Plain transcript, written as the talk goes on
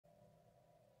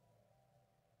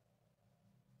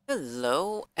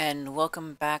Hello, and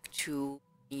welcome back to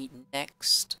the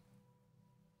next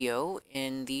video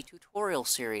in the tutorial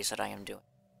series that I am doing.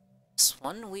 This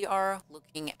one, we are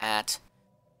looking at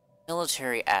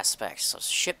military aspects, so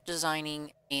ship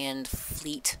designing and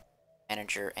fleet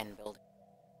manager and building.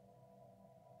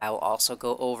 I will also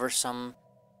go over some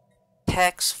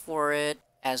text for it,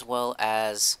 as well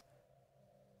as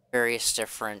various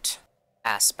different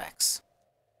aspects.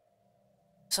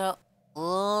 So,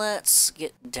 let's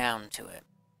get down to it.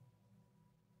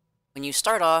 When you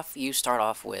start off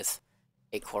with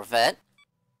a corvette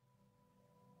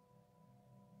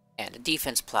and a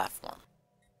defense platform.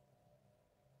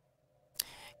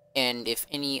 And if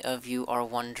any of you are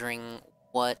wondering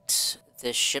what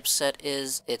this ship set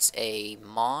is, it's a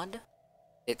mod.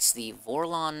 It's the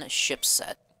Vorlon ship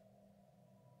set.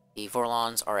 The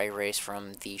Vorlons are a race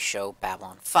from the show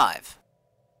Babylon 5.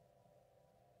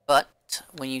 But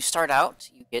when you start out,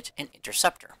 you get an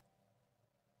interceptor.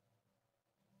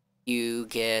 You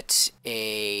get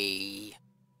an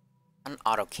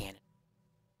autocannon.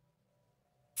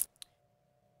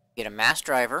 You get a mass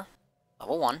driver,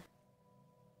 level 1.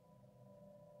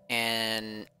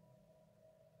 And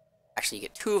actually you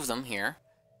get 2 of them here.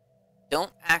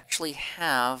 Don't actually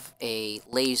have a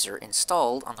laser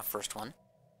installed on the first one.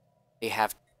 They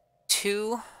have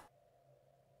 2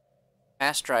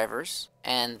 mass drivers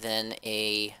and then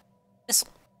a missile.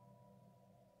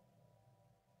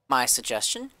 My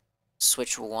suggestion: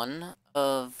 switch one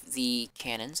of the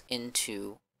cannons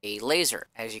into a laser.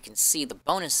 As you can see, the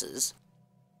bonuses,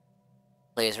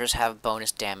 lasers have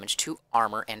bonus damage to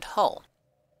armor and hull,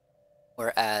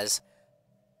 whereas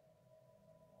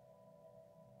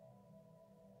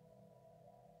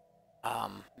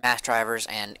mass drivers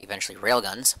and eventually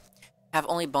railguns have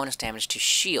only bonus damage to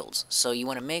shields. So you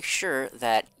want to make sure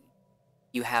that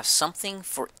you have something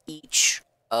for each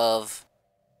of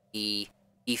the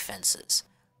defenses: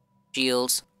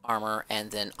 shields, armor,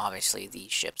 and then obviously the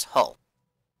ship's hull.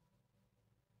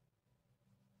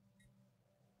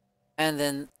 And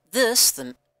then these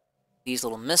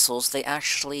little missiles, they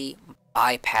actually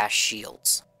bypass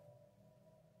shields.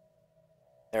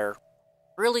 They're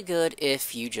really good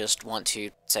if you just want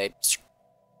to say,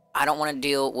 I don't want to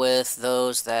deal with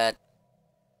those that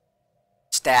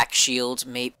stack shields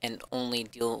and only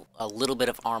deal a little bit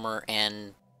of armor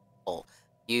and hull.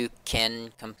 You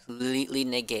can completely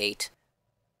negate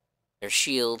their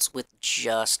shields with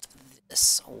just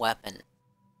this weapon.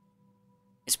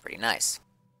 It's pretty nice.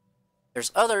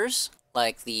 There's others,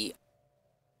 like the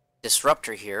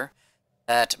Disruptor here,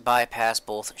 that bypass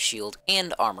both shield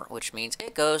and armor, which means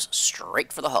it goes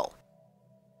straight for the hull.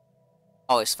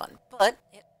 Always fun, but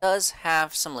it does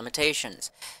have some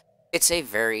limitations. It's a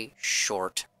very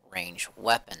short-range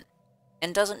weapon,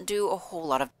 and doesn't do a whole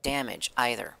lot of damage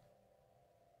either.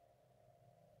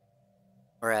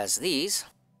 Whereas these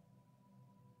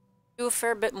do a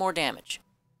fair bit more damage,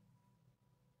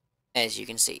 as you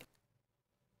can see.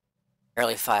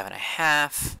 Barely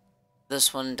 5.5.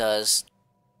 This one does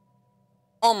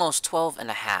almost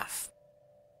 12.5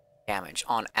 damage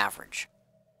on average.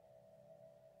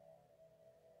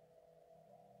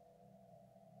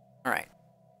 Alright.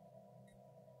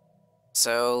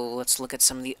 So let's look at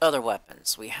some of the other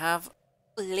weapons. We have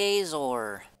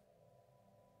Laser,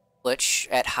 which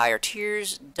at higher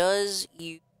tiers does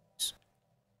use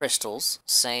crystals.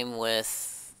 Same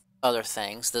with other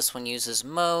things. This one uses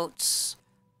motes.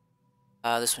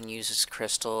 This one uses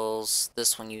crystals.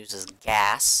 This one uses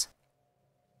gas.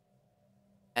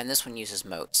 And this one uses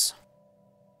motes.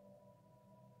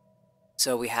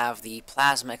 So we have the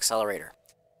Plasma Accelerator.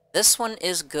 This one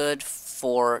is good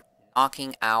for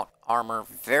knocking out armor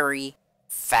very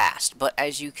fast, but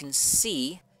as you can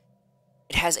see,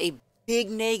 it has a big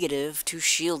negative to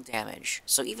shield damage.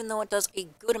 So even though it does a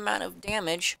good amount of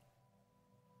damage,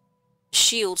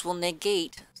 shields will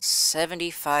negate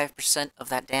 75% of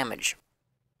that damage.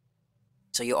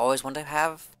 So you always want to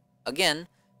have, again,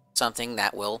 something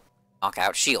that will knock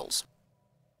out shields.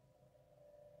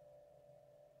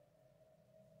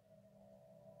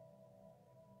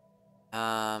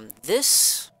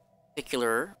 This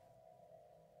particular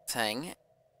thing,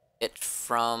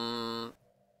 from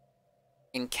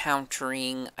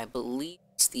encountering, I believe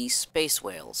it's the space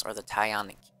whales, or the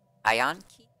Tyanki.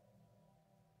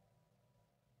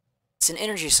 It's an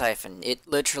energy siphon. It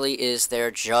literally is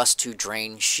there just to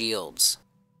drain shields.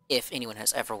 If anyone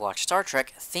has ever watched Star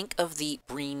Trek, think of the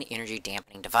green energy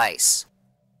dampening device.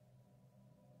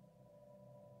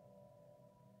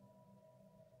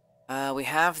 We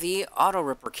have the Auto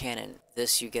Ripper Cannon.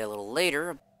 This you get a little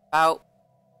later, about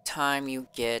time you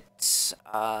get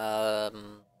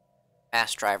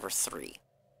Mass Driver 3.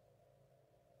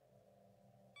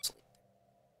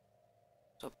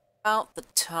 about the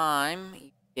time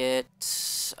you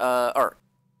get, or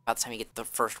about the time you get the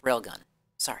first railgun.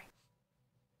 Sorry.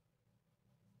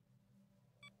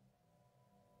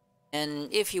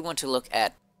 And if you want to look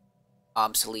at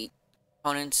obsolete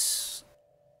components,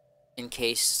 in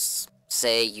case,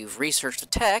 say, you've researched the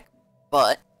tech,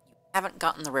 but you haven't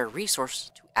gotten the rare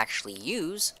resource to actually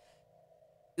use,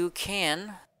 you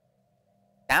can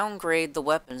downgrade the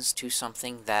weapons to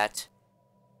something that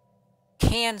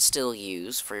can still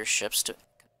use for your ships to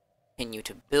continue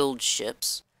to build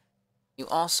ships. You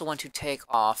also want to take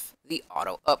off the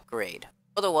auto upgrade.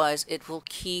 Otherwise, it will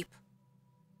keep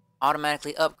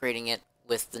automatically upgrading it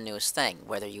with the newest thing,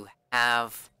 whether you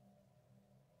have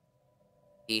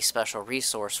the special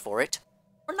resource for it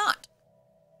or not.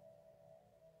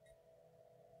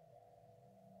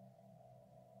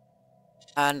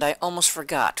 And I almost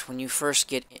forgot, when you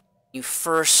first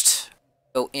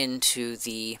go into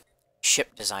the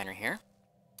ship designer here,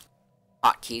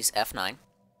 hotkeys F9,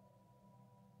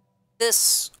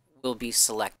 this will be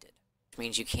selected, which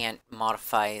means you can't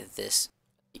modify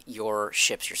your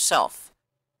ships yourself.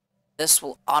 This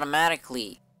will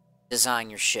automatically design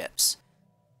your ships,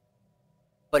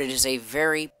 but it is a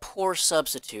very poor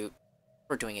substitute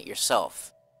for doing it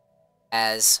yourself,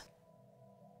 as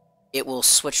it will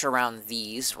switch around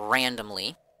these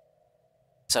randomly.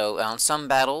 So on some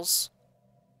battles,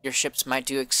 your ships might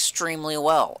do extremely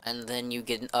well, and then you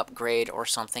get an upgrade or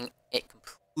something, it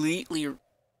completely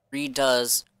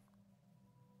redoes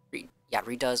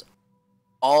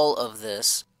all of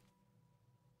this,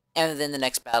 and then the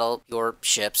next battle, your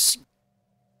ships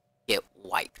get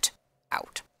wiped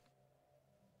out.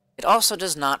 It also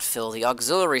does not fill the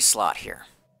auxiliary slot here,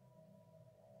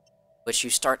 which you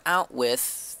start out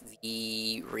with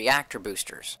the reactor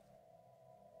boosters.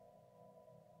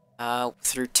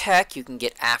 Through tech, you can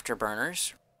get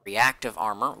afterburners, reactive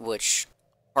armor, which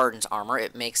hardens armor.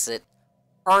 It makes it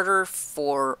harder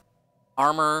for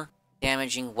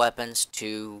armor-damaging weapons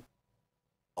to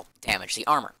damage the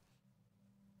armor.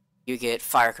 You get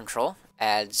fire control,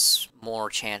 adds more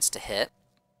chance to hit.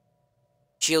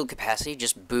 Shield capacity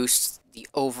just boosts the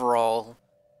overall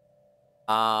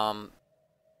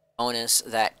bonus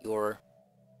that your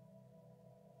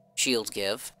shields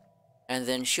give. And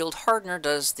then shield hardener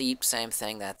does the same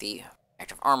thing that the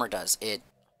active armor does. It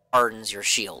hardens your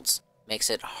shields, makes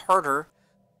it harder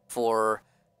for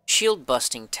shield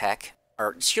busting tech,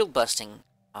 or shield busting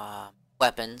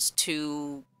weapons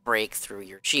to break through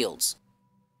your shields.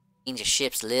 Means your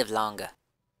ships live longer.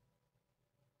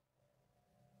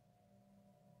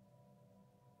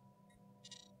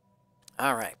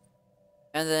 Alright.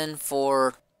 And then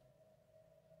for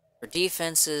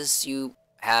defenses, you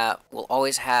will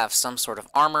always have some sort of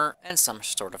armor and some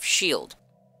sort of shield.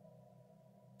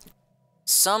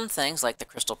 Some things, like the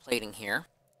crystal plating here,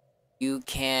 you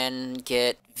can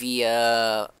get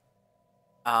via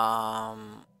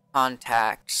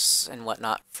contacts and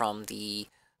whatnot from the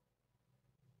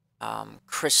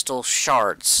crystal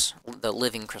shards, the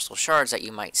living crystal shards that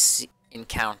you might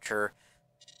encounter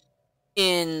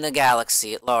in the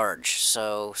galaxy at large.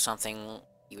 So something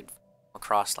you would come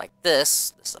across like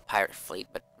this is a pirate fleet,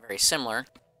 but very similar.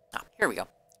 Ah, here we go.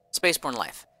 Spaceborne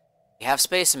life. You have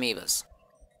space amoebas.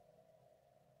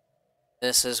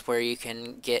 This is where you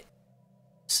get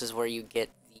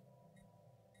the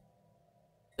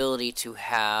ability to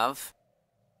have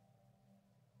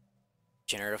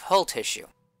generative hull tissue.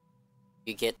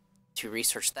 You get to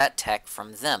research that tech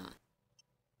from them.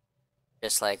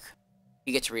 Just like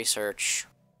you get to research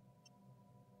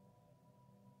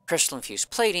crystal-infused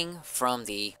plating from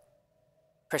the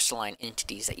crystalline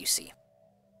entities that you see.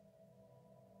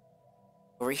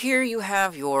 Over here you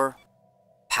have your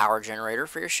power generator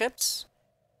for your ships,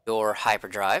 your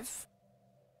hyperdrive,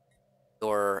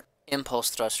 your impulse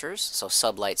thrusters, so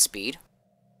sublight speed,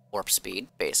 warp speed,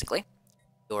 basically,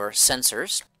 your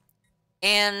sensors,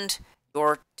 and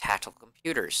your tactical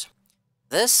computers.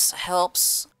 This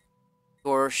helps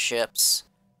your ships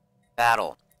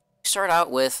battle. You start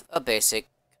out with a basic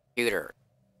computer.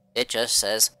 It just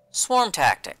says swarm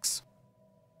tactics.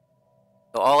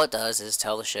 So all it does is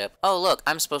tell the ship, oh look,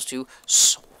 I'm supposed to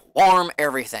swarm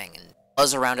everything and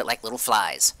buzz around it like little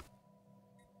flies.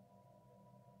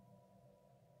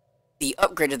 The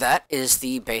upgrade to that is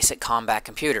the basic combat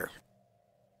computer.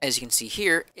 As you can see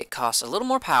here, it costs a little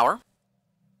more power,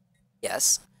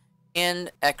 yes,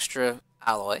 and extra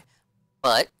alloy,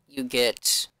 but you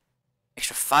get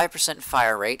extra 5%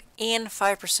 fire rate and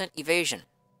 5% evasion.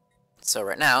 So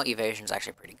right now, evasion is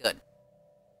actually pretty good.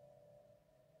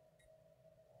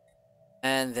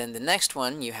 And then the next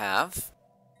one you have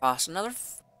costs another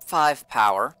 5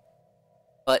 power,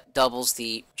 but doubles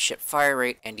the ship fire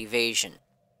rate and evasion.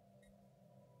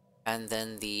 And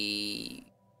then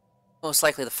most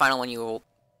likely the final one you will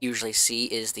usually see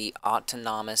is the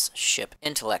Autonomous Ship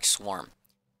Intellect Swarm.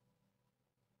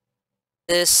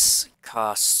 This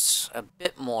costs a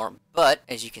bit more, but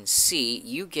as you can see,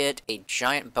 you get a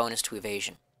giant bonus to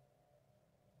evasion.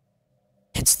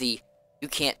 It's the "you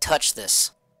can't touch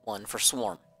this" one for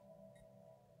Swarm.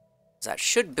 That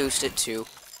should boost it to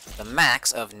the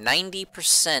max of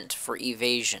 90% for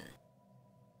evasion.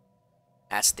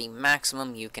 That's the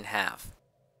maximum you can have.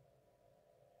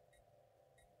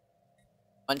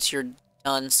 Once you're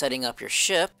done setting up your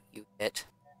ship, you hit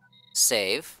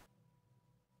save.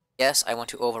 Yes, I want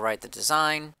to overwrite the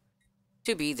design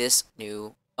to be this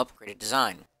new upgraded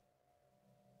design.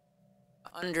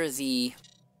 Under the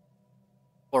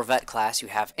Corvette class, you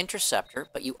have Interceptor,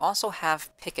 but you also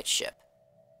have Picket Ship.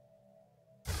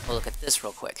 We'll look at this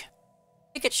real quick.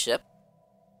 Picket Ship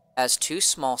has 2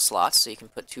 small slots, so you can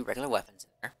put 2 regular weapons in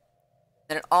there.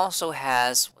 Then it also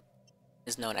has what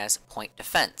is known as Point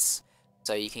Defense.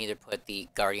 So you can either put the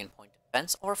Guardian Point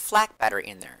Defense or Flak Battery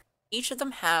in there. Each of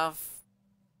them have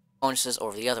bonuses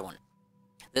over the other one.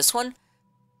 This one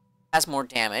has more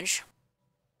damage,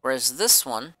 whereas this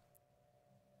one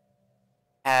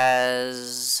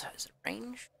has... is it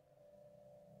range?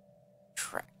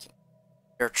 Tracking.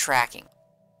 Or tracking.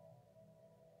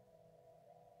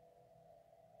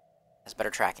 Has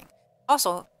better tracking.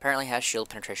 Also, apparently has shield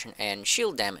penetration and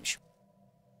shield damage.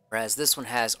 Whereas this one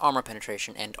has armor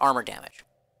penetration and armor damage.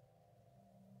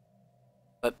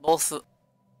 But both of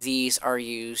these are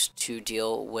used to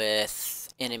deal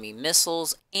with enemy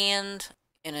missiles and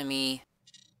enemy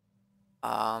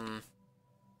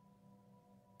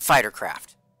fighter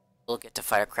craft. We'll get to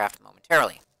fighter craft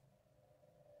momentarily.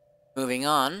 Moving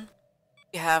on,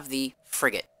 you have the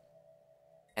frigate.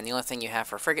 And the only thing you have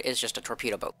for a frigate is just a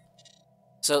torpedo boat.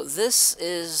 So this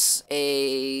is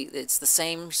it's the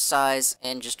same size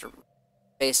and just a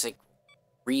basic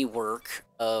rework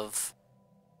of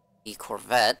the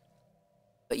Corvette,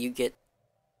 but you get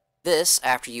this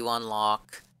after you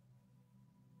unlock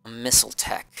a missile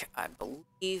tech. I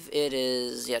believe it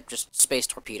is, yeah, just space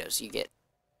torpedoes. You get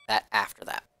that after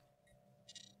that.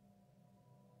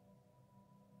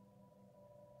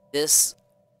 This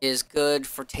is good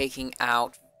for taking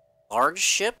out large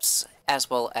ships as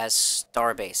well as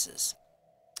star bases.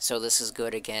 So this is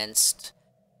good against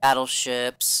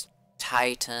battleships,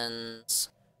 titans,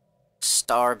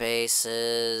 star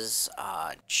bases,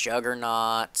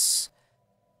 juggernauts,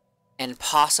 and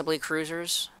possibly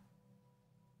cruisers.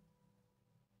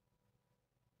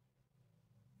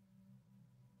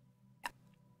 Yeah.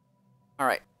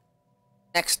 Alright,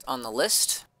 next on the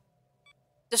list,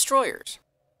 destroyers.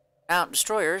 Now,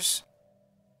 destroyers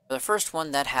are the first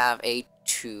one that have a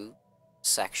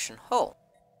 2-section hull.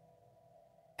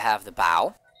 You have the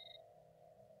bow,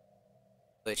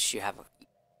 which you have a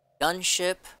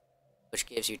gunship, which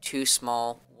gives you 2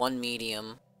 small, 1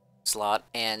 medium slot,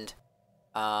 and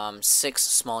 6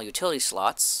 small utility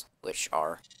slots, which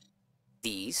are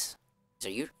these.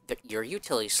 These are your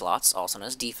utility slots, also known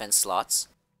as defense slots.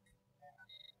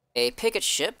 A picket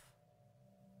ship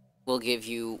will give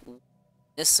you,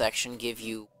 this section, give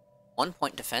you 1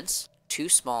 point defense, 2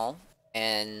 small,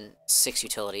 and 6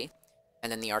 utility.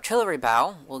 And then the artillery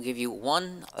bow will give you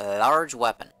 1 large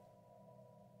weapon.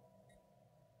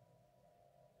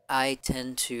 I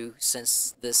tend to,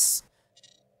 since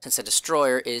a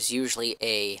destroyer is usually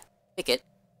a picket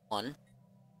one,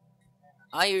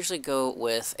 I usually go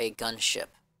with a gunship.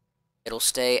 It'll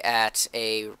stay at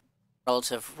a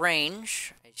relative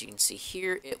range. As you can see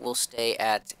here, it will stay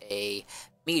at a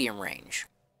medium range.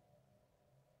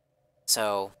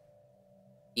 So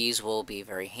these will be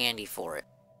very handy for it,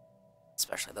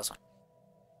 especially this one.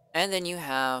 And then you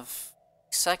have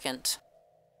the second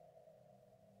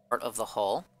part of the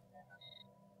hull.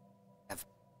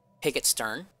 Picket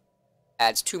stern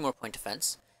adds 2 more point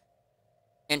defense.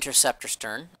 Interceptor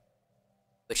stern,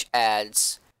 which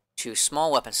adds 2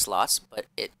 small weapon slots, but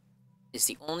it is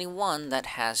the only one that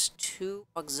has 2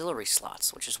 auxiliary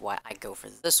slots, which is why I go for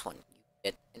this one.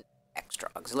 You get an extra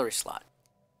auxiliary slot.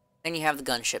 Then you have the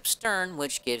gunship stern,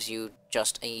 which gives you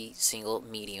just a single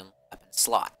medium weapon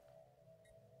slot.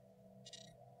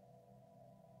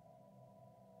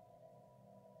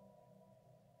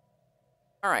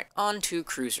 Alright, on to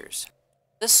cruisers.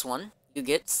 This one, you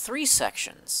get 3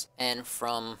 sections, and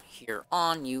from here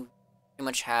on, you pretty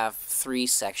much have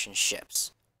 3-section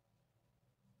ships.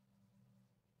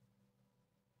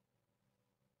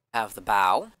 Have the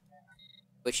bow,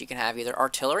 which you can have either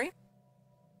artillery,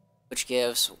 which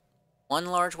gives 1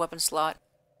 large weapon slot,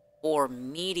 or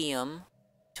medium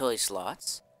utility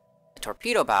slots, a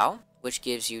torpedo bow, which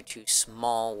gives you 2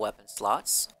 small weapon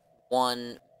slots,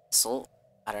 1 missile.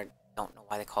 I don't know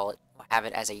why they call it. I have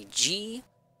it as a G.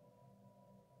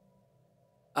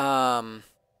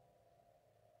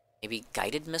 Maybe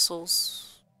guided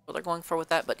missiles. What they're going for with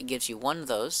that, but it gives you 1 of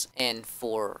those and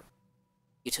 4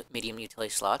 medium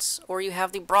utility slots. Or you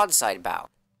have the broadside bow,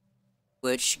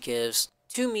 which gives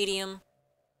 2 medium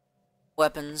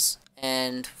weapons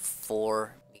and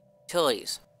 4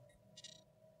 utilities.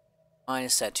 Mine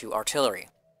is set to artillery.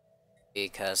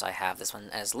 Because I have this one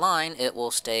as line, it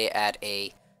will stay at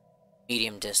a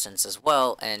medium distance as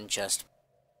well and just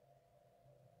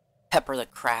pepper the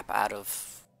crap out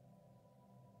of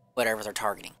whatever they're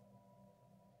targeting.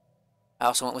 I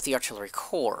also went with the artillery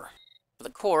core. For the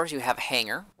cores, you have a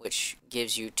hangar, which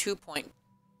gives you 2-point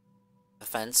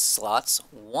defense slots,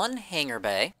 1 hangar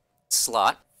bay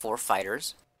slot for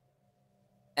fighters,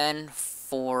 and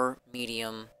 4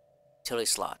 medium utility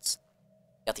slots.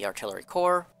 You got the artillery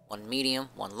core, 1 medium,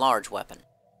 1 large weapon.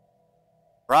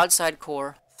 Broadside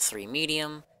core, 3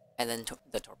 medium, and then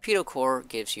the torpedo core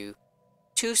gives you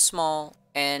 2 small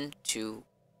and 2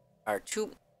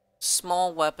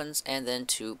 small weapons, and then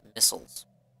 2 missile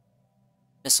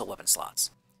weapon slots.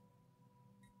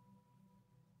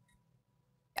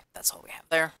 Yeah, that's all we have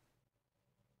there.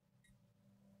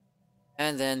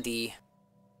 And then the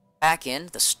back end,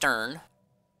 the stern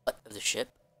of the ship,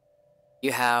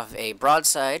 you have a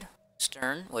broadside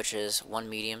stern, which is 1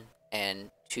 medium and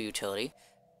 2 utility.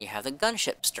 You have the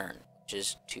gunship stern, which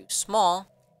is 2 small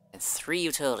and 3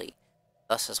 utility.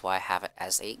 Thus is why I have it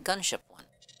as a gunship one.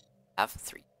 I have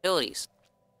 3 utilities.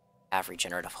 I have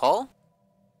regenerative hull,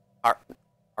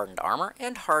 hardened armor,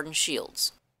 and hardened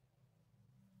shields.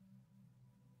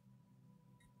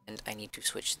 And I need to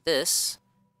switch this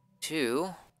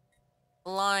to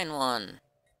line 1.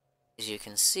 As you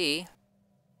can see,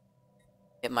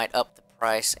 it might up the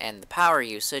price and the power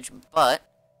usage, but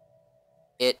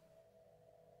it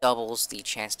doubles the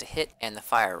chance to hit and the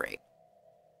fire rate.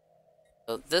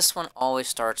 So this one always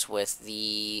starts with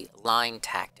the line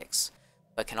tactics,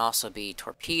 but can also be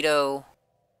torpedo,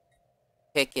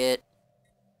 picket,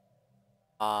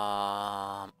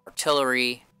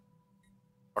 artillery,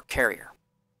 or carrier.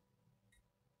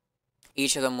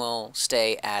 Each of them will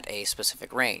stay at a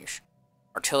specific range.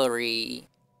 Artillery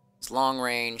is long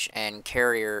range, and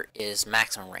carrier is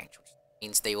maximum range, which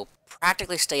means they will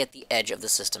practically stay at the edge of the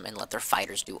system and let their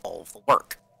fighters do all of the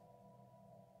work.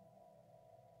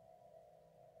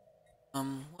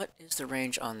 What is the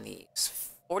range on these?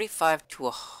 45 to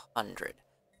 100.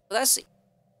 So that's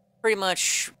pretty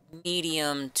much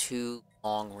medium to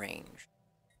long range.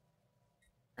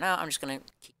 For now, I'm just going to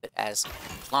keep it as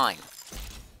line.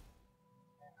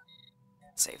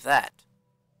 Save that.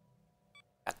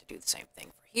 Got to do the same thing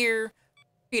for here.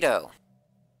 Torpedo.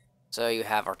 So you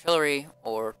have artillery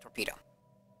or torpedo.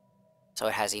 So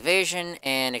it has evasion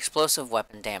and explosive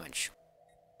weapon damage.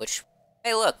 Which,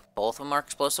 hey look, both of them are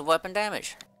explosive weapon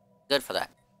damage. Good for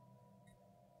that.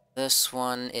 This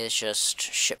one is just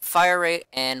ship fire rate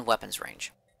and weapons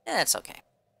range. Yeah, that's okay.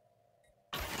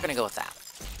 We're gonna go with that.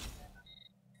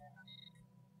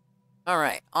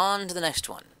 Alright, on to the next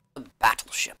one. The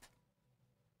battleship.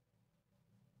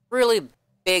 Really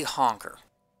big honker.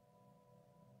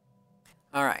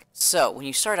 Alright, so when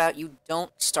you start out, you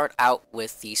don't start out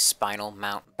with the spinal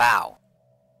mount bow.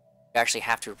 You actually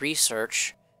have to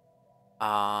research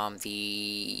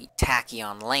the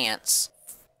tachyon lance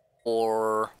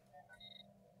or...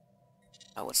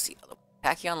 oh, what's the other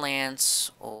one? Tachyon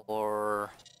lance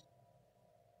or...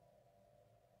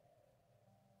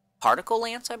 particle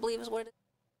lance, I believe is what it is,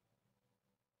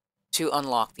 to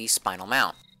unlock the spinal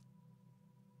mount.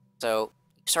 So,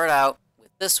 you start out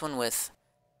with this one with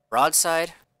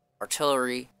broadside,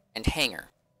 artillery, and hangar.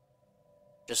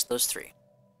 Just those 3.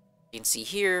 You can see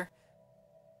here,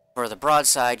 for the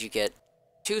broadside, you get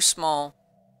 2 small,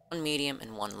 1 medium,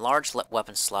 and 1 large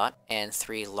weapon slot, and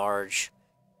 3 large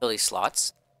utility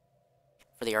slots.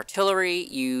 For the artillery,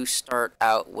 you start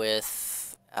out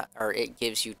with, or it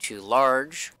gives you 2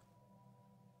 large.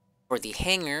 For the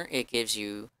hangar, it gives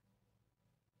you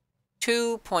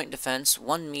 2 point defense,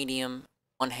 1 medium,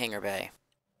 1 hangar bay.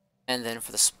 And then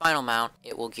for the spinal mount,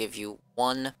 it will give you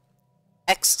 1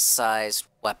 X-sized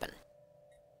weapon,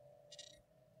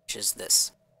 which is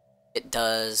this. It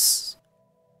does,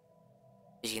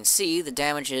 as you can see, the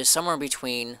damage is somewhere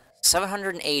between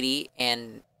 780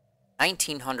 and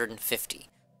 1950.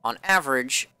 On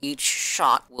average, each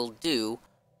shot will do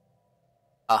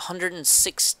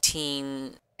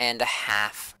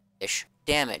 116.5-ish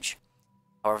damage.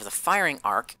 However, the firing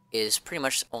arc is pretty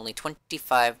much only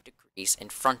 25 degrees in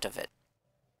front of it.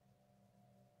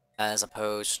 as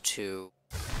opposed to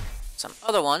some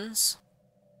other ones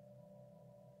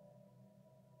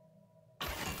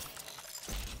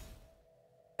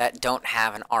that don't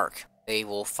have an arc. They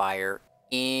will fire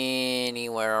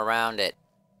anywhere around it.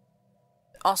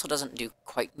 It also doesn't do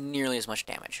quite nearly as much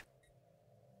damage.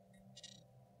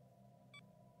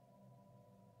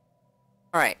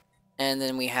 Alright, and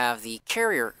then we have the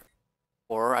carrier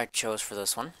core I chose for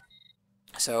this one.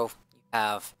 So you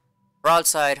have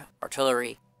broadside,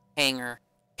 artillery, hanger,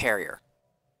 carrier.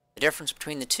 The difference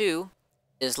between the two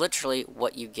is literally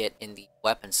what you get in the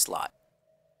weapon slot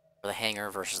for the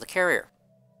hanger versus the carrier.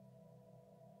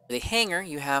 For the hanger,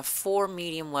 you have 4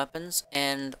 medium weapons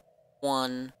and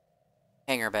 1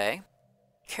 hanger bay.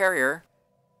 Carrier,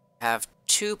 you have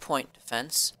 2 point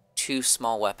defense, 2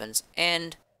 small weapons,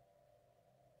 and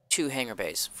 2 hanger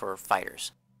bays for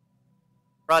fighters.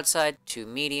 Broadside, 2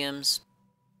 mediums,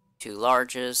 2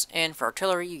 larges, and for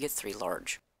artillery, you get 3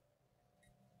 large.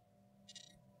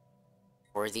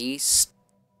 For the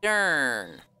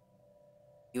stern,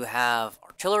 you have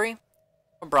artillery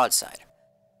or broadside.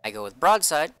 I go with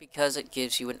broadside because it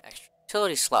gives you an extra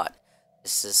utility slot.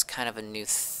 This is kind of a new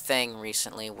thing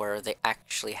recently where they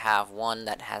actually have one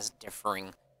that has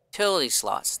differing utility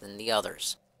slots than the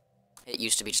others. It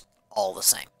used to be just all the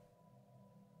same,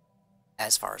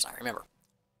 as far as I remember.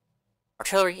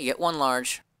 Artillery, you get 1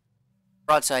 large.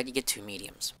 Broadside, you get 2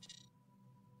 mediums.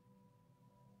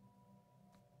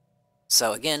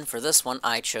 So again, for this one,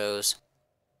 I chose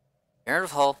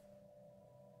Narrative Hull.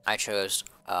 I chose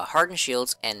Hardened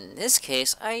Shields, and in this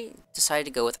case, I decided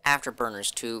to go with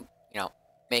Afterburners to,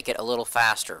 make it a little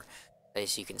faster.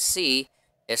 As you can see,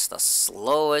 it's the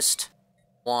slowest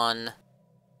one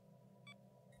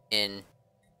in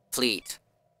fleet.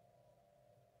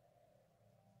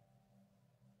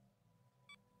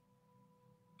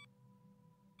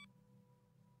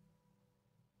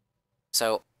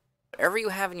 So, whatever you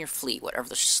have in your fleet, whatever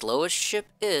the slowest ship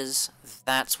is,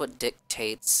 that's what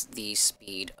dictates the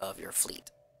speed of your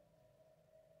fleet.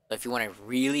 So if you want a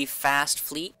really fast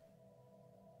fleet,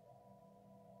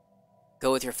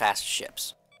 go with your fast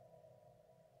ships.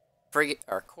 Frigate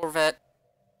or Corvette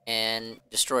and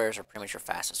destroyers are pretty much your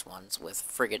fastest ones, with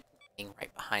frigate being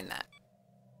right behind that.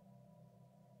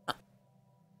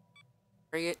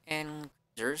 Frigate and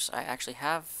cruisers I actually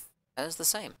have as the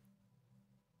same.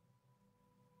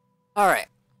 Alright.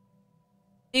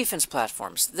 Defense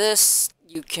platforms. This,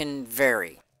 you can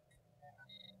vary.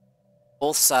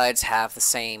 Both sides have the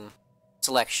same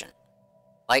selection.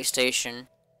 Light station,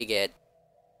 you get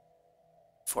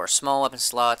 4 small weapon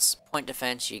slots. Point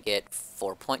defense, you get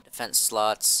 4 point defense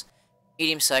slots.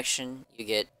 Medium section, you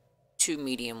get 2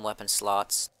 medium weapon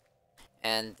slots.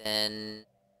 And then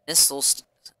missile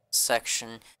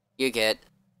section, you get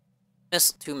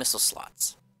 2 missile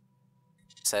slots.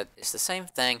 So it's the same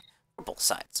thing for both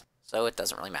sides, so it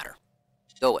doesn't really matter.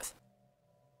 Go with.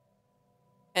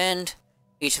 And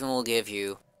each of them will give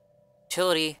you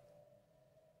utility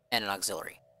and an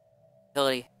auxiliary.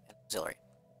 Utility and auxiliary.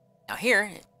 Now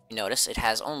here, you notice it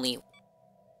has only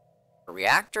a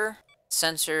reactor,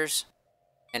 sensors,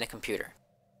 and a computer.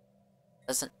 It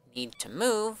doesn't need to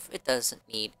move, it doesn't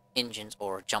need engines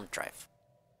or jump drive.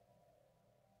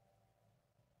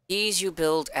 These you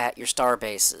build at your star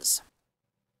bases.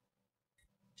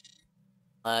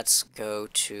 Let's go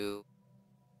to,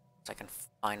 if I can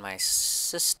find my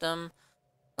system,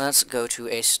 let's go to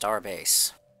a star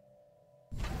base.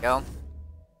 There we go.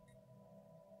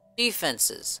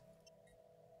 Defenses.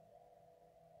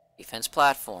 Defense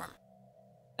platform.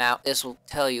 Now, this will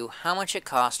tell you how much it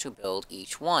costs to build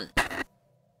each one.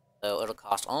 So it'll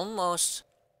cost almost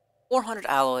 400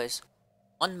 alloys,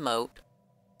 1 mote,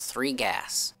 3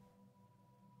 gas.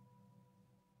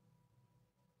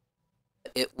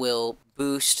 It will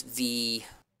boost the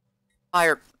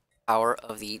firepower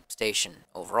of the station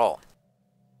overall.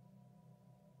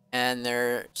 And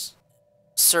there's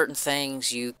certain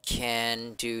things you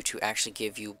can do to actually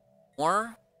give you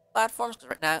more platforms. Because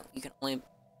right now you can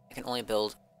only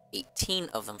build 18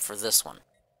 of them for this one.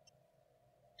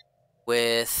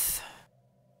 With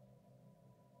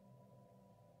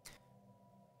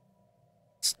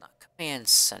it's not command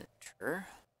center.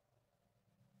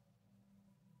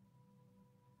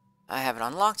 I haven't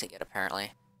unlocked it yet,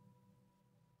 apparently.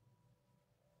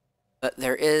 But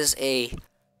there is a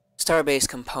Starbase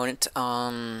component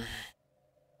on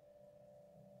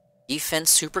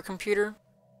defense supercomputer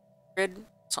grid,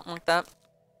 something like that.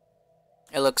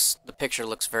 The picture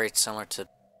looks very similar to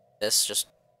this, just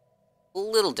a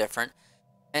little different,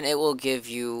 and it will give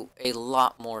you a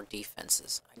lot more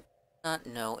defenses. I do not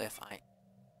know if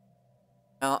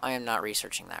no, I am not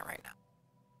researching that right now.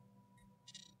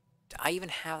 Did I even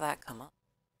have that come up?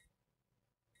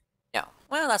 No.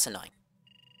 Well, that's annoying.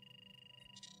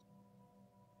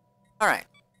 Alright.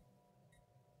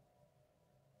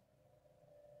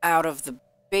 Out of the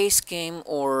base game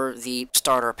or the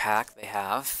starter pack they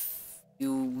have,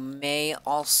 you may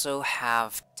also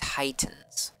have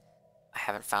Titans. I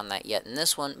haven't found that yet in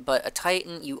this one, but a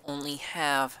Titan, you only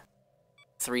have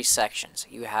 3 sections.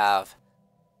 You have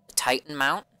the Titan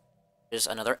mount, which is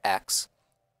another X,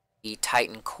 the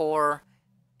Titan core,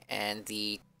 and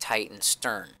the Titan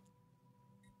stern.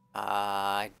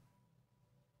 I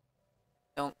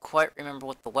don't quite remember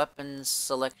what the weapons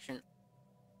selection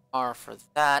are for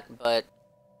that, but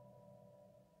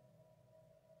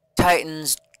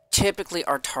Titans typically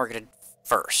are targeted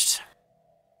first.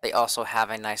 They also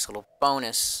have a nice little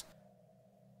bonus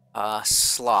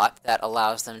slot that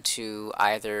allows them to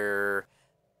either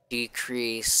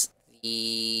decrease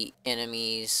the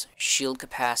enemy's shield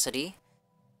capacity,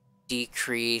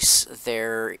 decrease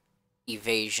their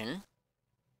evasion,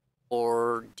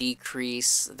 or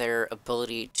decrease their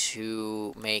ability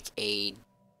to make a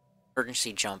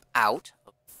emergency jump out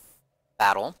of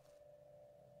battle.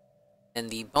 And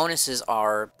the bonuses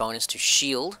are bonus to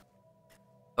shield,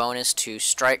 bonus to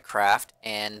strikecraft,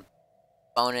 and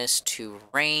bonus to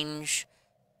range,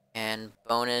 and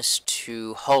bonus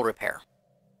to hull repair.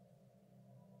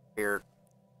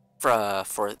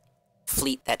 For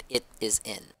fleet that it is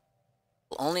in.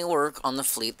 Will only work on the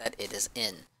fleet that it is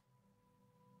in.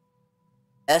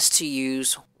 Best to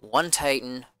use 1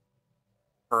 Titan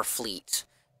per fleet,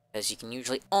 as you can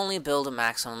usually only build a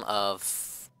maximum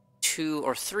of 2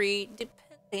 or 3,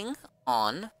 depending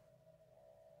on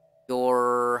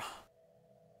your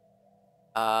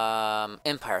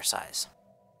empire size.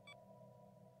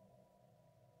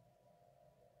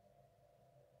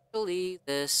 Actually,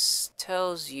 this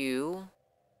tells you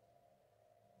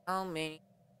how many you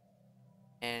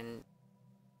can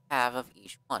have of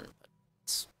each one, but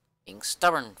it's being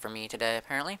stubborn for me today,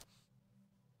 apparently.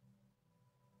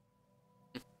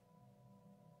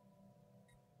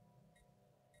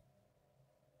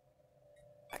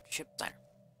 Back to ship designer.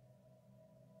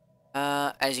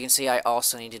 As you can see, I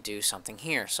also need to do something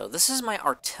here. So this is my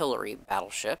artillery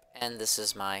battleship, and this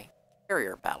is my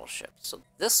carrier battleship. So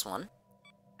this one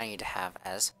I need to have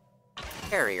as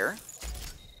carrier,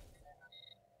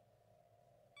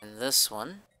 and this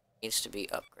one needs to be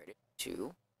upgraded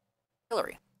to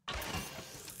artillery.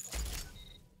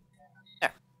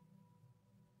 There.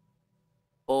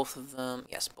 Both of them,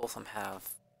 yes, both of them have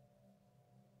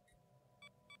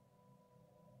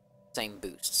same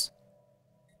boosts.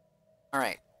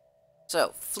 Alright,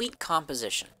 so fleet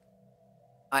composition.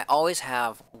 I always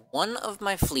have one of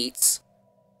my fleets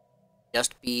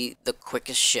just be the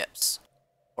quickest ships,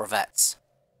 or vets.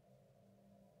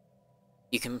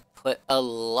 You can put a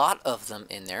lot of them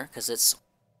in there, because it's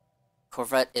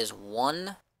Corvette is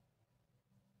one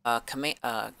command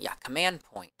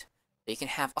point. So you can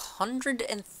have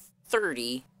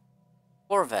 130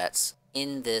 Corvettes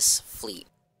in this fleet.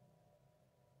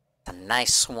 It's a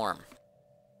nice swarm.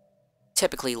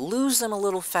 Typically lose them a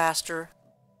little faster,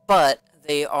 but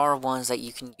they are ones that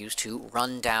you can use to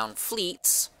run down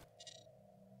fleets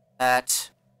that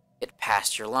get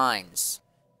past your lines.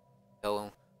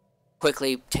 So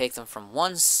quickly take them from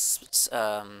one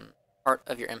part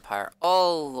of your empire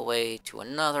all the way to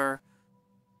another,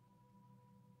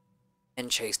 and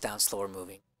chase down slower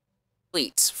moving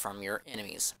fleets from your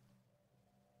enemies.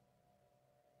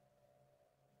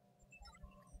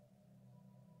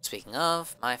 Speaking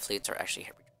of, my fleets are actually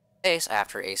here base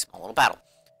after a small little battle.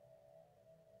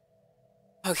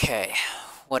 Okay,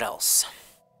 what else?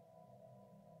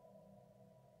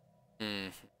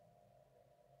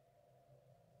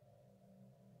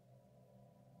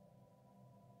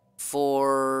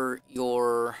 For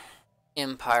your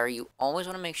empire, you always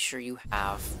want to make sure you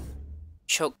have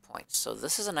choke points. So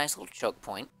this is a nice little choke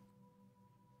point.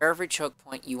 For every choke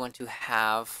point, you want to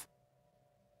have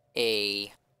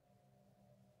a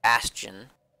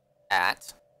bastion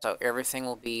at, so everything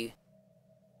will be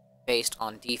based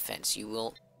on defense.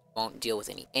 You won't deal with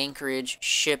any anchorage,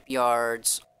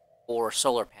 shipyards, or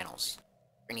solar panels,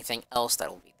 or anything else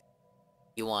that'll be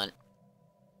there. You want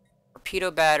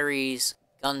torpedo batteries,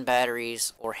 gun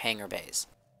batteries, or hangar bays.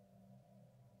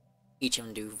 Each of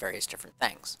them do various different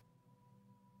things.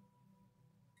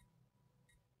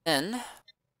 Then,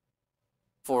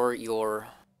 for your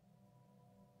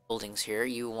buildings here,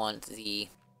 you want the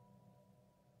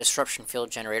disruption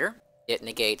field generator. It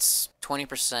negates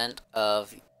 20%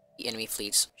 of the enemy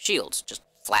fleet's shields. Just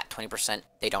flat 20%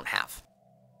 they don't have.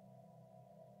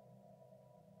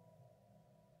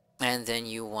 And then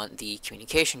you want the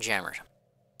communication jammer.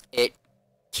 it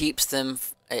keeps them,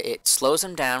 it slows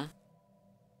them down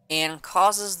and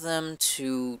causes them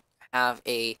to have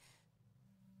a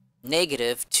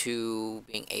negative to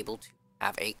being able to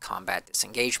have a combat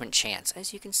disengagement chance,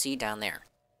 as you can see down there.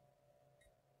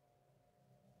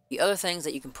 The other things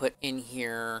that you can put in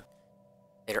here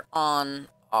later on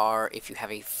are, if you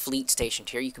have a fleet stationed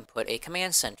here, you can put a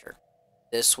command center.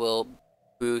 This will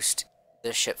boost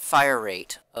the ship fire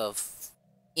rate of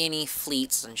any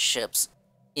fleets and ships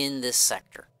in this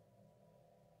sector.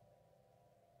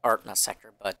 Or, not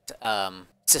sector, but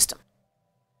system.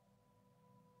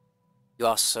 You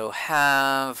also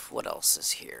have, what else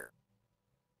is here?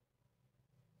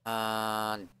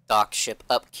 Dock ship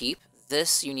upkeep.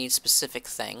 This, you need specific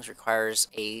things, requires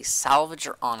a salvage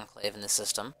or enclave in the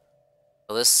system.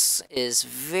 So this is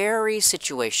very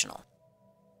situational.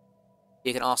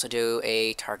 You can also do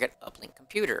a target uplink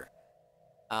computer.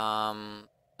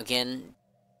 Again,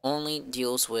 only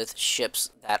deals with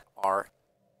ships that are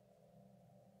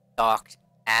docked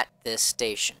at this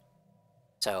station.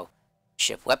 So,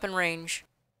 ship weapon range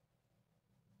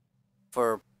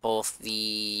for both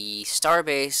the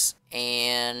starbase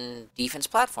and defense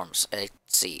platforms. Let's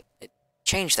see, it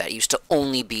changed that. It used to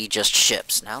only be just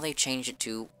ships. Now they changed it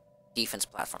to defense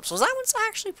platforms. So that one's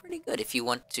actually pretty good if you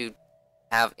want to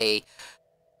have a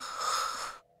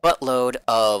buttload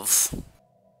of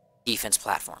defense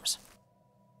platforms.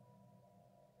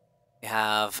 You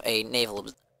have a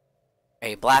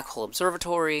black hole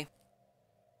observatory.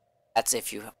 That's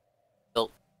if you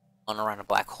built one around a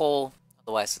black hole.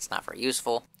 Otherwise, it's not very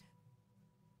useful.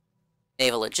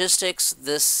 Naval logistics.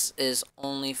 This is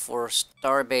only for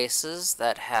star bases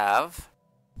that have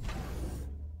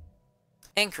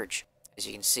anchorage. As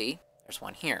you can see, there's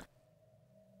one here.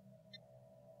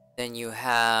 Then you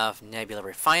have nebula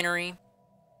refinery.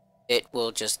 It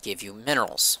will just give you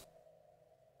minerals.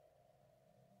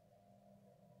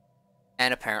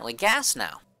 And apparently gas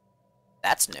now.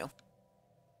 That's new.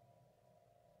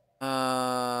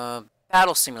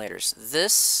 Battle simulators.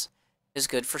 This is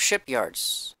good for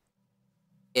shipyards.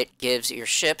 It gives your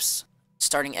ships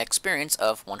starting experience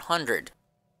of 100.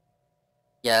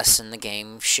 Yes, in the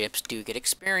game, ships do get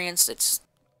experience. It's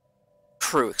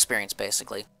crew experience,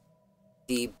 basically.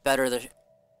 The better the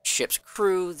ship's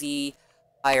crew, the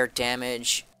higher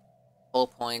damage, hull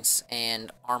points,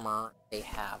 and armor they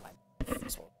have.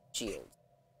 Shields.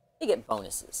 You get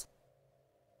bonuses.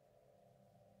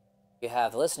 You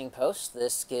have the listening post.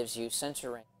 This gives you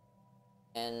sensor range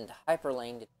and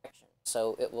hyperlane detection.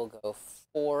 So it will go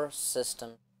 4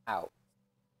 systems out.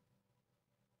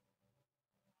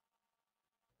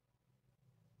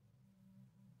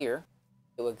 Here,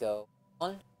 it would go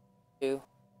 1, 2,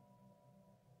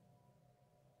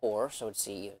 4. So it'd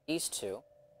see these 2.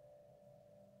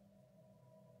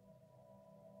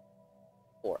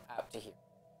 4 out to here.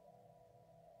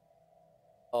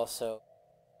 Also,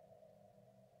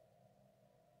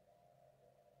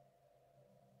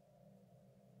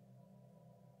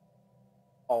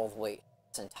 all the way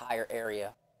this entire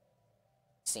area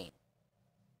seen.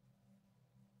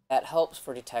 That helps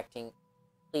for detecting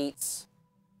fleets.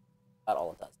 About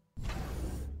all it does.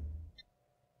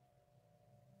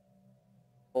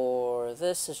 For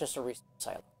this is just a resource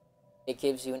silo. It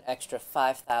gives you an extra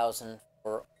 5,000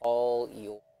 for all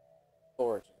your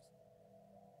storages.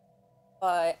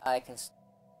 I can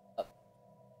up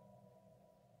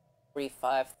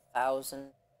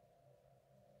 45,000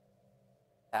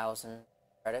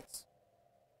 credits.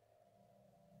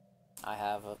 I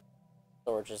have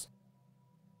storages,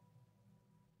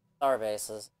 star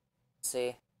bases.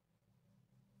 See,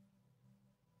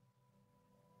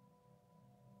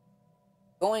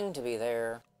 going to be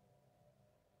there.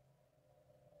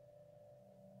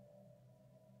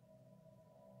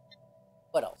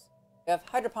 What else? We have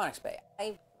hydroponics bay.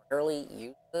 I rarely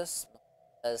use this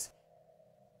because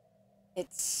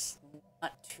it's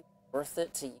not too worth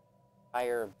it to use a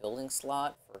higher building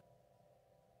slot for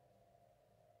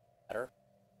better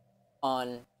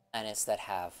on planets that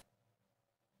have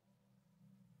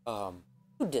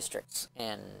food districts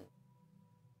and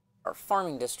or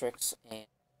farming districts and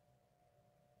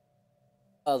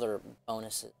other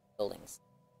bonuses buildings.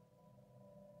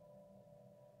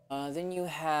 Then you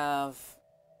have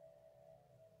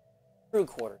crew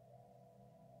quarters.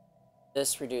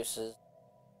 This reduces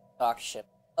dock ship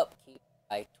upkeep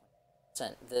by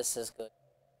 20%. This is good.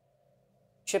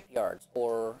 Shipyards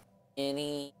or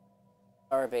any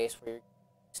starbase where you're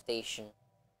stationed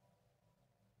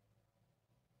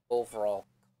overall.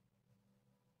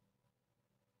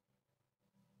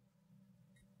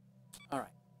 Alright.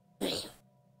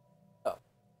 So,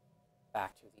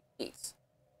 back to the fleets.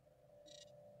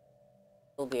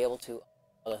 you'll be able to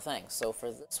other things. So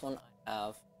for this one, I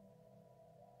have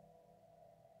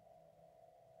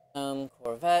some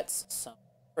corvettes, some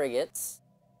frigates,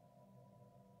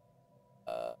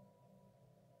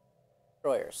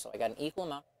 destroyers. So I got an equal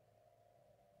amount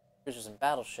of cruisers and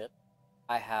battleships.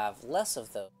 I have less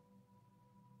of those,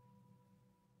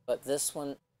 but this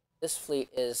fleet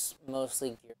is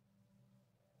mostly geared.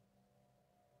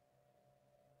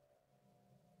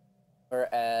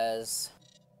 Whereas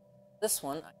this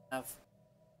one, I have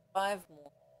 5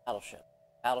 more battleships.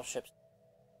 Battleships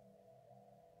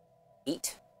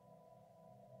 8.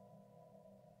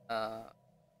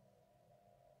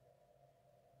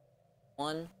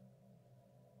 1,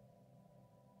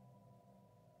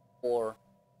 4,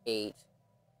 8.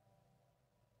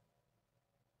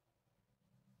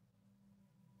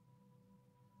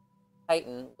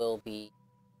 Titan will be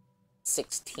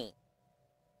 16,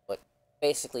 but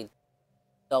basically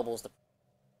doubles the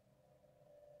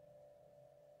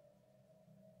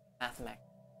mathematic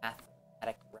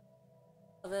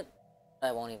of it.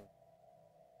 I won't even.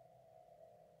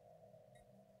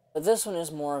 But this one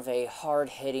is more of a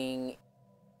hard-hitting,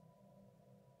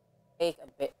 take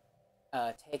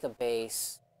a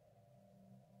base.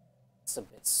 It's a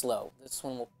bit slow. This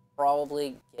one will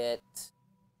probably get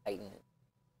Titan.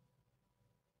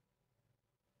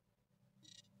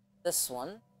 This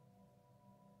one,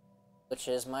 which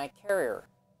is my carrier.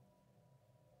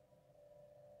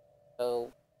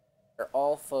 So they're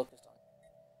all focused on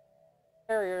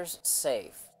carriers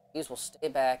safe. These will stay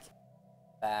back,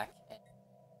 and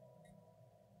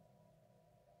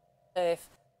safe.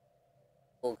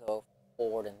 Will go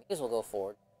forward, and these will go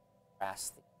forward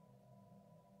past the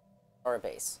our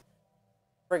base.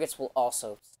 Frigates will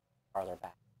also stay farther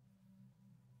back.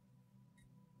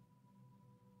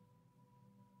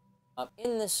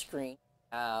 In this screen,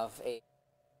 have a.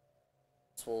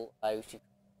 This will allow you to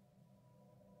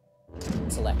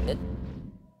select it.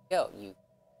 Go. You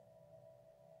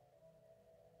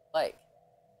like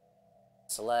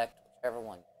select whichever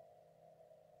one.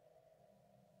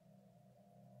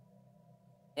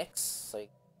 Mix. So you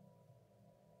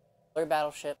clear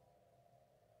battleship.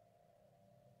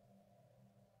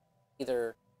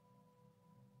 Either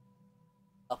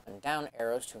up and down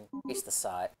arrows to increase the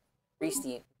size. Increase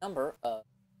the number of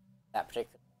that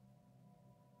particular,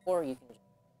 or you can just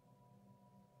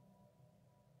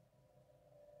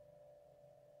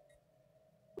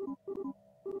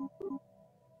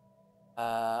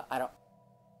I don't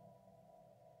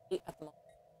at the moment.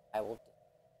 I will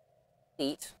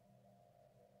delete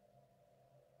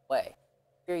way.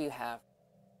 Here you have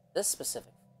this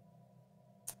specific.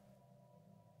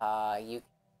 You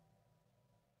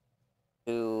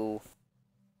do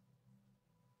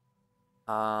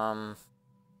the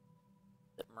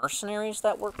mercenaries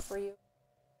that work for you?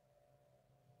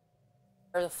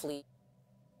 Or the fleet?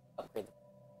 Upgrade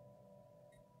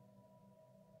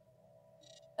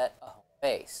the at a home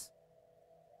base.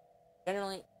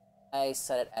 Generally, I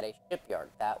set it at a shipyard.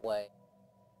 That way,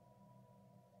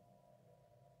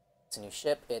 it's a new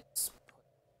ship. It's put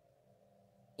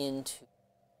into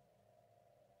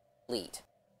fleet.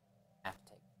 I have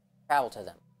to travel to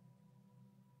them.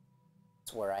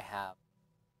 It's where I have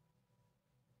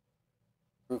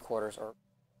crew quarters or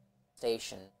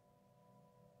station.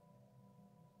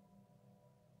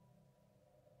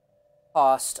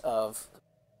 Cost of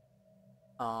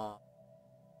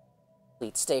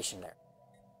fleet station there.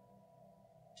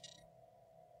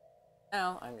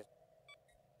 Now I'm just,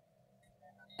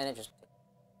 and it just,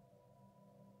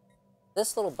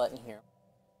 this little button here,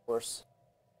 of course,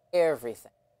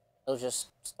 everything. It'll just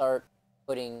start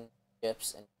putting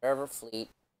ships in wherever fleet.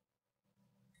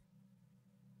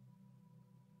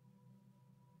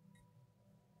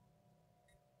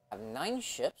 I have 9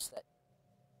 ships that,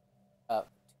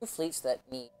 2 fleets that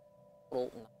need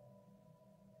total 9.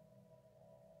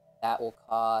 That will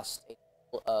cost a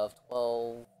total of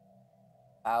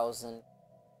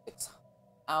 12,600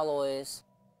 alloys,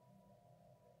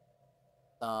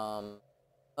 some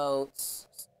boats,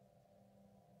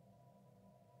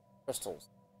 crystals,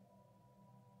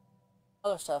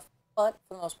 other stuff, but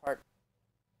for the most part,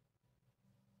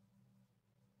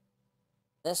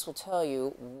 this will tell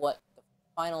you what the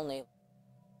final naval,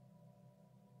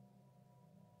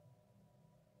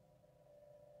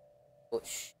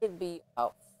 which should be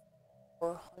about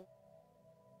 400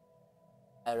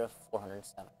 out of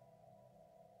 407.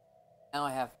 Now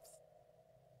I have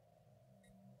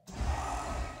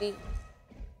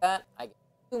that. I get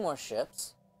 2 more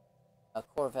ships, a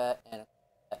corvette and a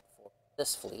corvette for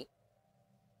this fleet.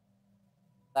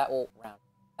 That will round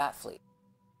that fleet.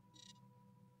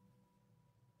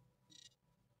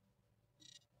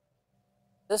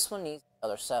 This one needs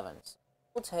another 7. So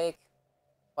we'll take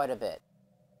quite a bit.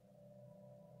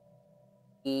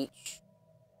 Each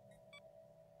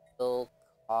will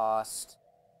cost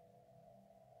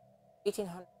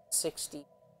 1,860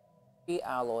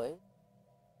 alloy,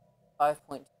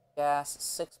 5.2 gas,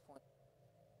 6.2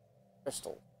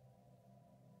 crystal.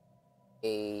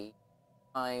 A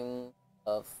time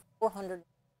of 400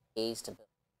 days to build.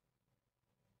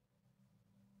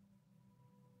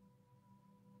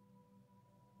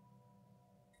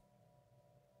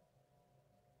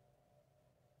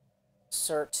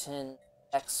 Certain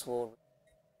X will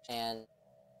and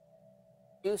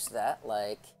reduce that,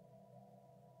 like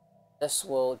this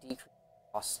will decrease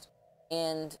cost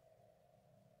and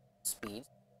speed.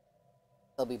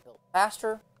 They'll be built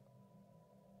faster.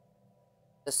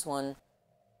 This one,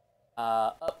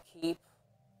 upkeep.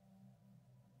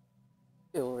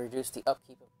 It will reduce the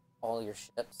upkeep of all your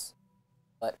ships,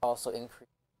 but also increase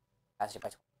capacity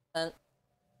by 20%.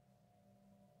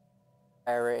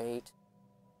 Fire rate,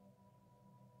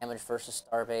 damage versus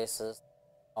star bases,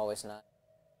 always not.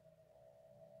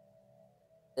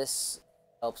 This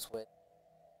helps with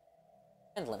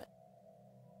end limit.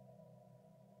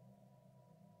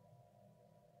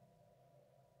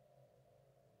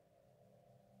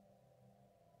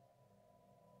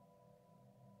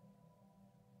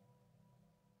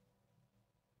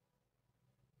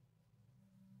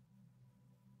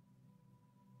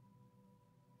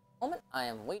 Moment I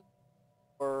am waiting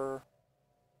for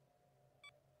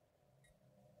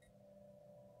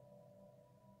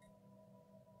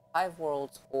 5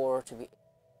 worlds or to be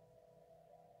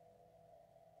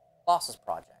Bosses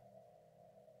project.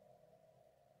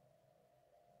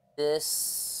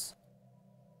 This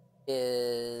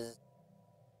is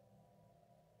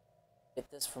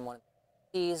get this from one of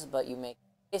these, but you make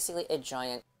basically a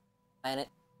giant planet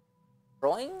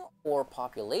destroying or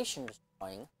population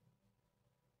destroying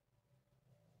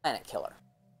planet killer.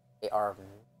 They are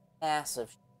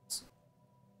massive ships.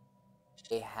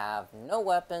 They have no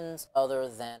weapons other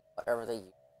than whatever they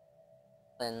use.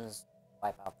 Cleanse,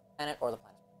 wipe out the planet or the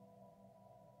planet.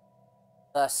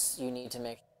 Thus, you need to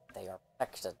make sure they are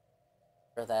protected,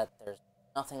 so that there's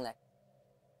nothing that can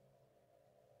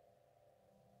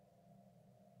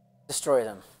destroy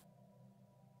them.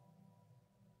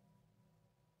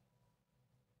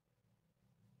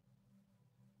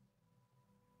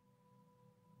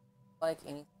 Like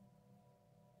anything.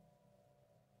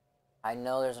 I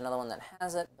know there's another one that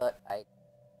has it, but I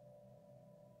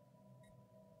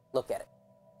look at it.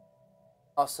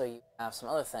 Also, you have some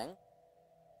other thing.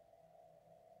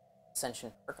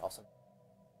 Ascension perk also.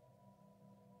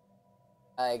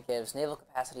 It gives naval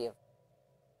capacity of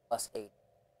 +8.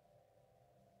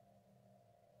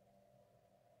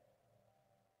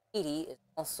 80 is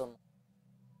also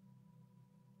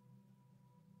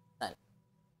 +10.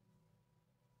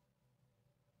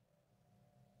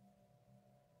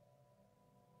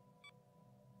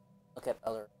 Look at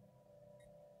other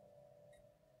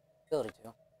ability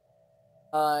too.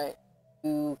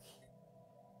 You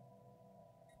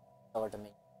color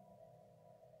domain.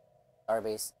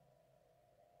 Starbase.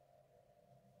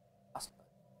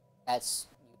 That's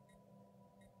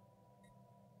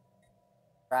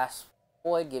Brass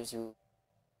Void gives you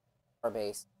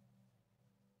Starbase.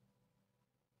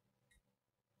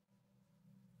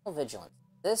 Vigilance.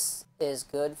 This is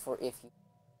good for if you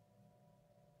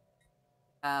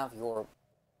have your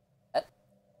pet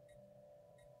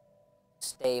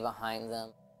stay behind them,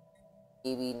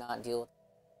 maybe not deal with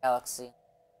the galaxy,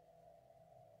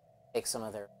 take some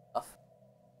of their stuff.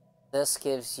 This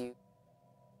gives you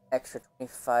extra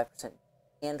 25%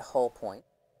 and hull point.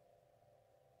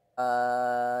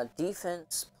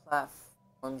 Defense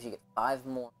platforms, you get 5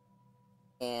 more,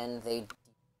 and they do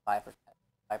 5%.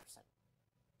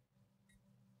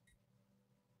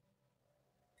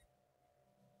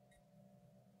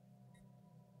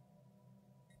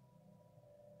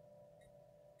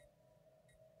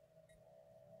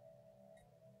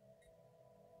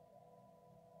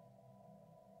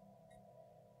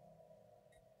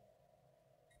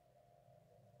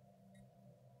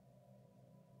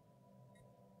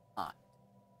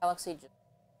 Galaxy just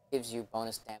gives you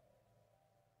bonus damage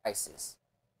prices.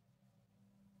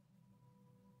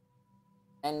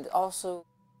 And also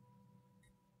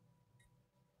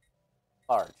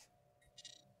large.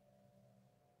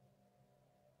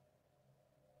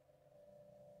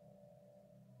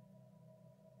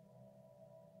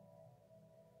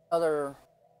 Other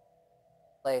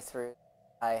playthrough,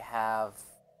 I have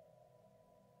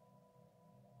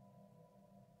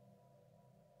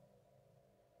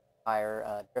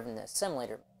driven the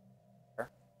simulator.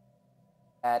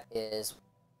 That is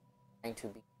trying to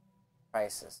be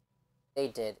crisis. They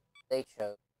did. They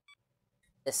chose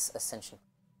this ascension.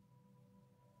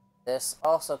 This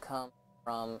also comes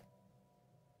from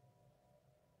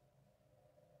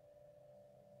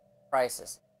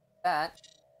crisis. That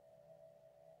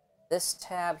this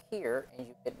tab here, and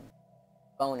you get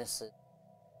bonuses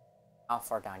how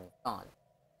far down you've gone.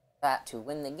 That to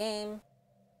win the game,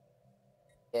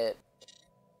 get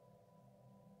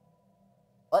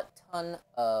a ton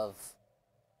of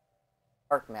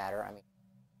dark matter. I mean,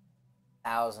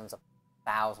 thousands of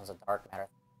dark matter,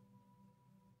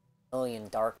 million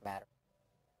dark matter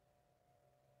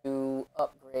to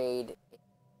upgrade a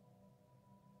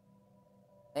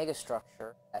mega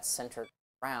structure that's centered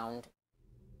around a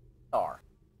star.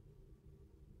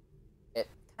 It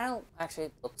kind of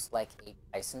actually looks like a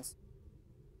license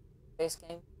based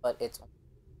game, but it's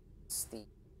the,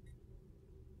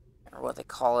 or what they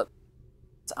call it.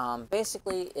 It's,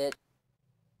 basically it,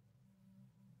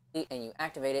 and you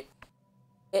activate it,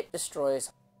 it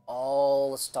destroys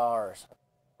all the stars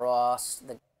across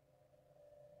the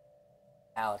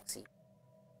galaxy,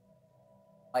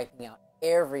 wiping out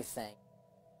everything.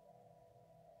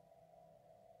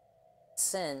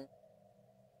 Sin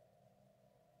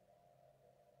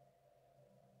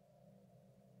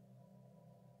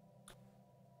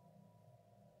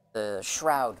the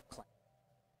Shroud planet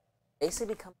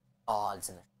basically become odds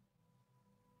in the.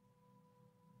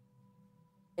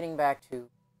 Getting back to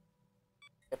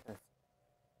ship and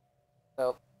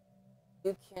so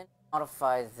you can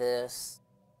modify this.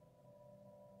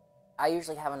 I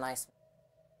usually have a nice.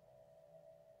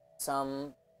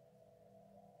 Some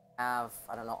have,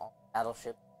 I don't know, all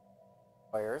battleship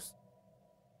destroyers,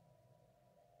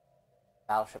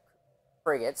 battleship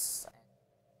frigates,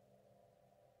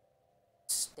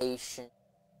 station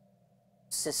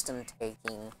system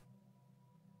taking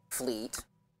fleet.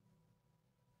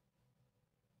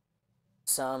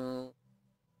 Some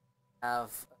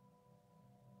have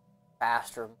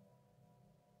faster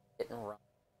hit and run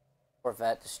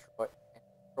Corvette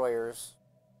destroyers,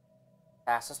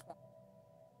 fastest one.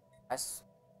 I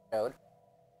showed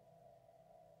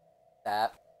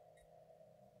that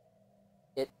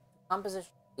it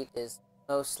composition is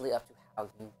mostly up to how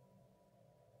you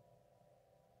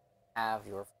have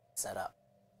your set up.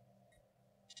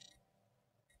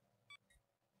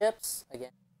 Ships, again,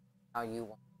 how you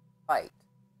want to fight.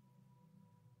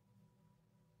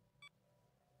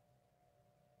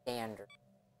 Standard.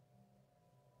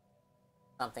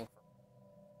 Something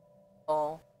for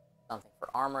hull, something for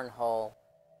armor and hull,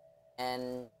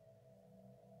 and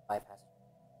bypass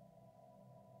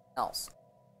else.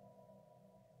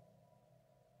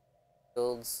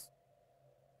 Builds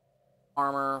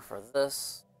armor for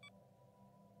this,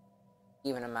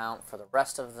 even amount for the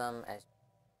rest of them, as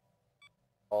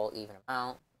all even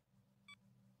amount.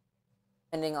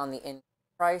 Depending on the in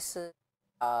prices,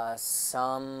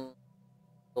 some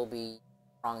will be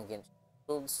strong against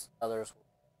shields, others will be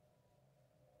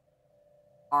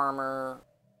armor,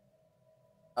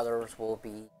 others will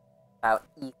be about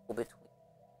equal between.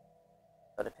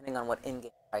 So depending on what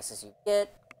in-game prices you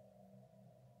get,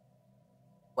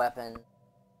 weapon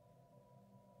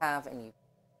have, and you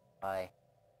buy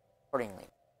accordingly.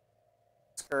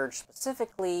 Scourge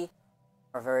specifically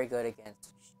are very good against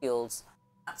shields,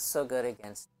 not so good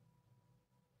against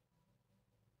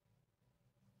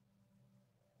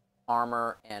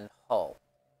armor and hull.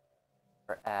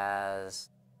 Whereas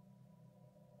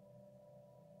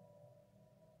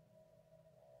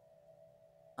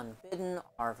Unbidden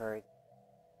are very good.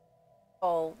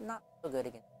 Hull, not so good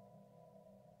against.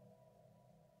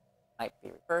 Might be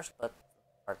reversed, but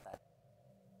part that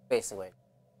basically.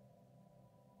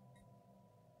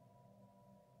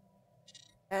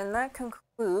 And that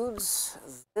concludes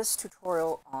this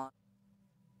tutorial on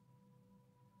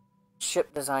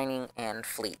ship designing and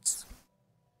fleets.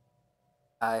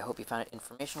 I hope you found it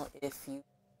informational. If you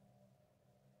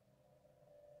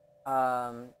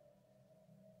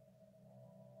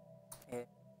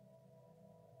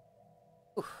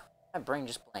my brain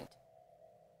just blanked.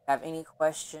 Have any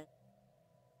questions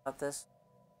about this?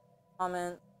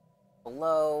 Comment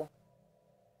below.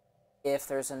 If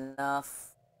there's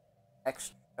enough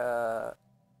extra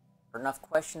or enough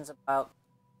questions about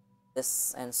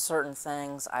this and certain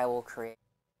things, I will create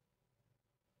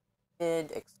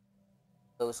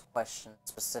those questions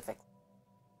specifically.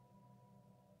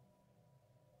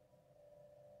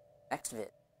 Next vid.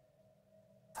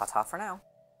 Ta-ta for now.